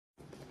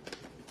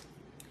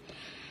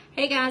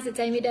Hey guys, it's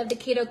Amy Dove, the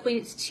Keto Queen.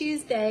 It's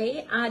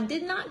Tuesday. I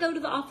did not go to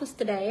the office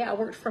today. I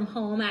worked from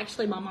home.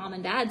 Actually, my mom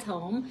and dad's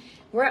home.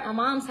 We're at my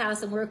mom's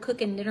house and we're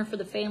cooking dinner for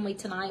the family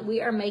tonight. We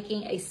are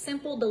making a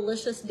simple,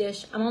 delicious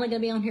dish. I'm only going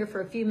to be on here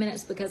for a few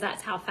minutes because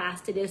that's how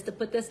fast it is to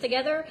put this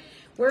together.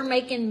 We're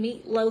making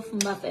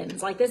meatloaf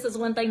muffins. Like, this is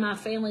one thing my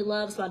family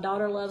loves. My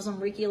daughter loves them.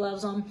 Ricky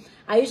loves them.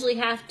 I usually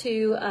have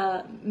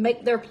to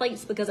make their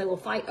plates because they will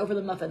fight over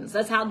the muffins.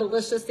 That's how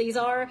delicious these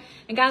are.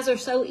 And guys, they're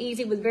so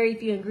easy with very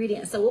few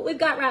ingredients. So what we've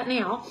got right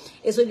now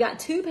is we've got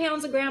 2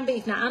 pounds of ground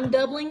beef. Now, I'm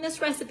doubling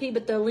this recipe,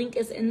 but the link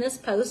is in this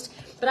post.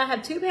 But I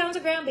have 2 pounds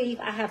of ground beef.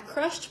 I have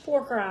crushed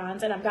pork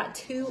rinds, and I've got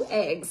 2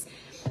 eggs.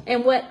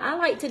 And what I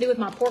like to do with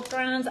my pork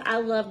rinds, I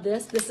love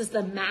this. This is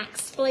the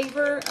Max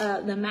flavor,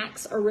 the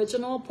Max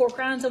original pork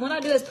rinds. And what I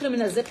do is put them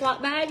in a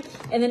Ziploc bag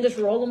and then just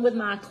roll them with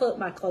my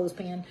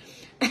clothespin.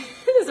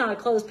 It's not a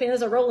clothespin,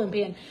 it's a rolling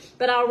pin.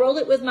 But I'll roll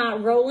it with my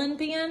rolling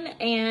pin,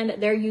 and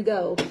there you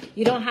go.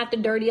 You don't have to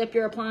dirty up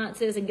your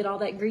appliances and get all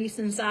that grease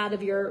inside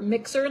of your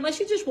mixer unless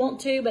you just want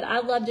to. But I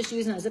love just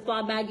using a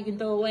Ziploc bag you can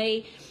throw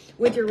away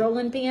with your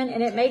rolling pin,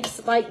 and it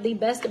makes like the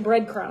best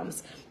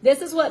breadcrumbs.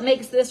 This is what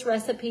makes this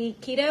recipe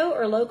keto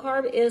or low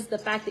carb, is the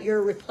fact that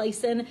you're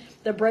replacing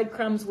the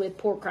breadcrumbs with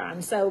pork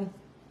rinds. So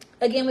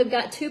again, we've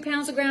got 2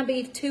 pounds of ground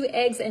beef, 2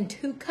 eggs, and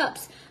 2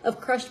 cups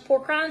of crushed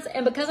pork rinds.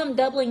 And because I'm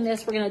doubling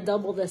this, we're going to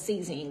double the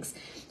seasonings.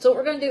 So what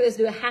we're going to do is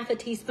do a half a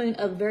teaspoon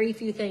of very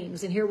few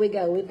things. And here we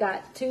go. We've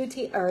got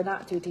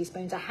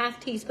a half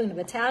teaspoon of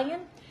Italian.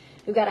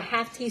 We've got a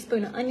half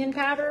teaspoon of onion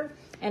powder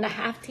and a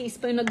half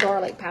teaspoon of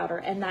garlic powder.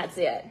 And that's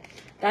it.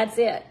 That's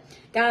it.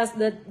 Guys,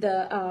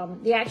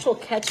 the actual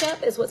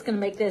ketchup is what's going to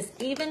make this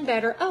even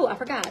better. Oh, I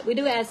forgot. We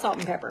do add salt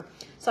and pepper.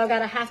 So I've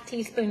got a half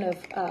teaspoon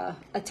of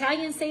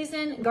Italian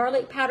seasoning,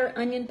 garlic powder,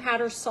 onion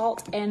powder,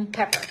 salt, and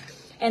pepper.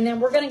 And then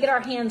we're going to get our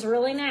hands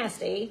really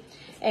nasty,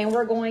 and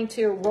we're going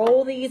to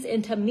roll these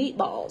into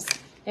meatballs.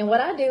 And what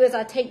I do is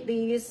I take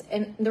these,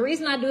 and the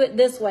reason I do it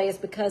this way is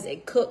because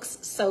it cooks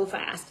so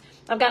fast.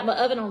 I've got my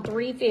oven on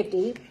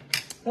 350.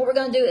 What we're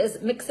going to do is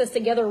mix this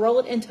together, roll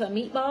it into a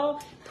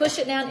meatball, push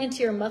it down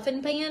into your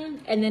muffin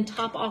pan, and then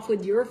top off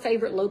with your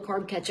favorite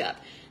low-carb ketchup.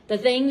 The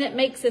thing that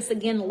makes this,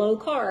 again, low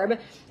carb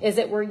is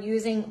that we're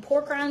using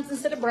pork rinds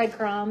instead of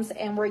breadcrumbs,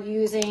 and we're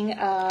using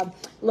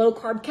low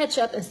carb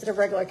ketchup instead of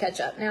regular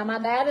ketchup. Now, my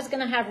dad is going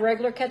to have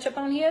regular ketchup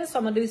on his, so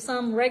I'm going to do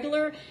some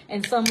regular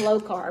and some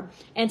low carb.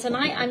 And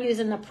tonight I'm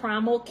using the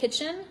Primal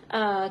Kitchen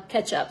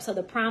ketchup. So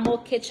the Primal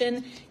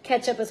Kitchen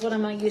ketchup is what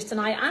I'm going to use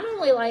tonight. I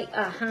normally like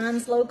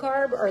Heinz low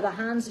carb or the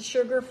Heinz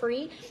sugar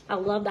free. I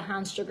love the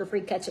Heinz sugar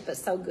free ketchup.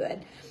 It's so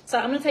good. So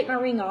I'm going to take my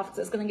ring off because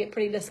it's going to get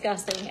pretty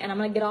disgusting. And I'm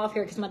going to get off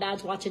here because my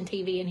dad's watching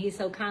TV and he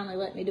so kindly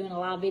let me do a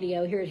live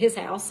video here at his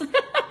house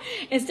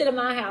instead of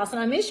my house. And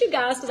I miss you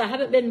guys because I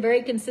haven't been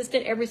very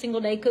consistent every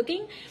single day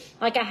cooking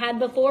like I had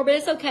before, but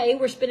it's okay.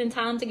 We're spending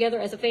time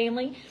together as a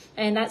family,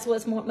 and that's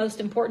what's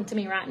most important to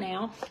me right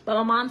now. But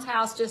my mom's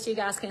house, just so you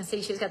guys can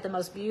see, she's got the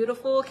most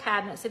beautiful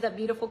cabinet. See that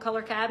beautiful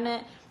color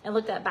cabinet? And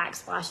look at that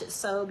backsplash. It's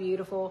so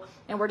beautiful.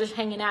 And we're just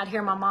hanging out here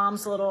in my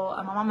mom's little,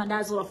 my mom and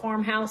dad's little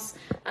farmhouse,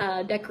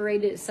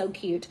 decorated. It's so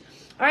cute.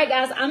 All right,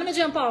 guys, I'm going to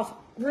jump off.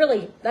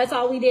 Really, that's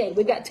all we did.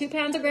 We've got 2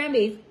 pounds of ground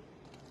beef,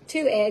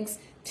 2 eggs,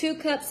 2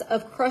 cups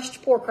of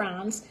crushed pork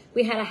rinds.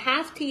 We had a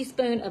half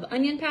teaspoon of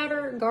onion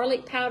powder,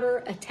 garlic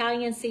powder,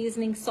 Italian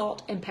seasoning,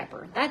 salt, and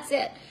pepper. That's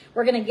it.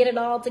 We're going to get it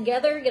all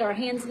together, get our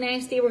hands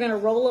nasty. We're going to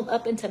roll them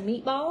up into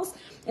meatballs,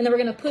 and then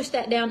we're going to push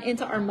that down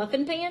into our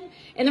muffin pan,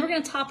 and then we're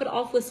going to top it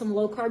off with some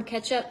low-carb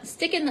ketchup.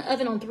 Stick it in the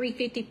oven on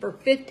 350 for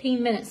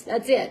 15 minutes.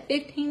 That's it,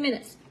 15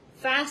 minutes.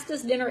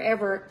 Fastest dinner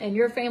ever, and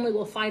your family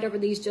will fight over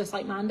these just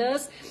like mine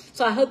does.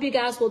 So I hope you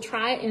guys will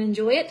try it and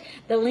enjoy it.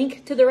 The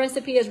link to the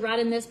recipe is right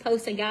in this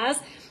post. And guys,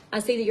 I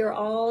see that you're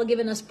all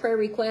giving us prayer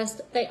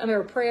requests,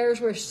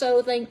 prayers. We're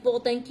so thankful.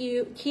 Thank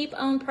you. Keep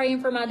on praying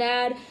for my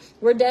dad.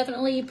 We're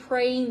definitely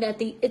praying that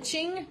the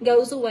itching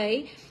goes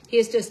away. He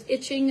is just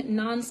itching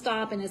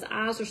nonstop, and his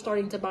eyes are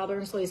starting to bother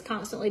him, so he's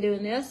constantly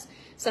doing this.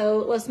 So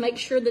let's make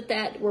sure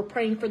that we're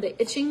praying for the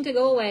itching to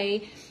go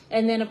away.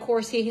 And then, of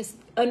course, he is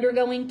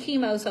undergoing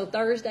chemo. So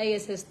Thursday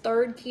is his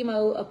 3rd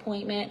chemo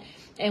appointment,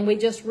 and we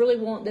just really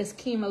want this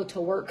chemo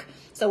to work.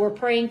 So we're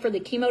praying for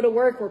the chemo to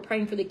work. We're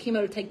praying for the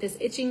chemo to take this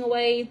itching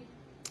away,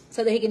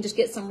 so that he can just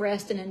get some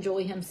rest and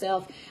enjoy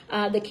himself.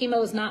 The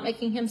chemo is not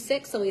making him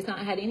sick, so he's not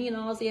had any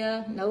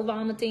nausea, no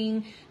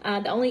vomiting.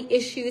 The only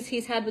issues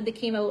he's had with the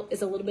chemo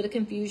is a little bit of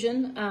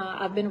confusion.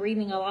 I've been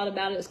reading a lot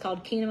about it. It's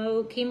called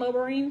chemo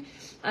brain.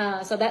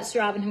 So that's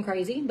driving him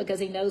crazy because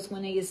he knows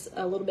when he's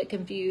a little bit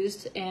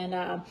confused.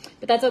 But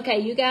that's okay.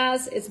 You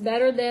guys, it's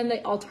better than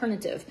the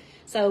alternative.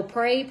 So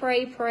pray,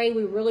 pray, pray.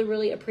 We really,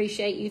 really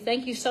appreciate you.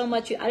 Thank you so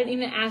much. I didn't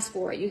even ask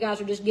for it. You guys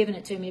are just giving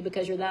it to me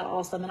because you're that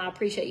awesome. And I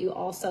appreciate you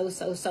all so,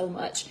 so, so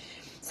much.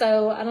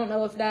 So I don't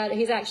know if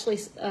he's actually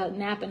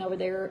napping over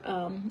there.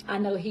 I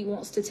know he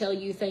wants to tell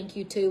you thank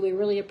you too. We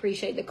really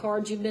appreciate the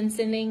cards you've been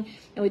sending,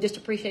 and we just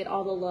appreciate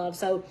all the love.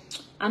 So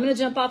I'm going to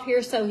jump off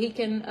here so he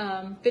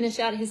can finish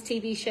out his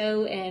TV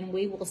show, and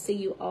we will see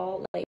you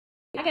all later.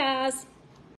 Bye, guys.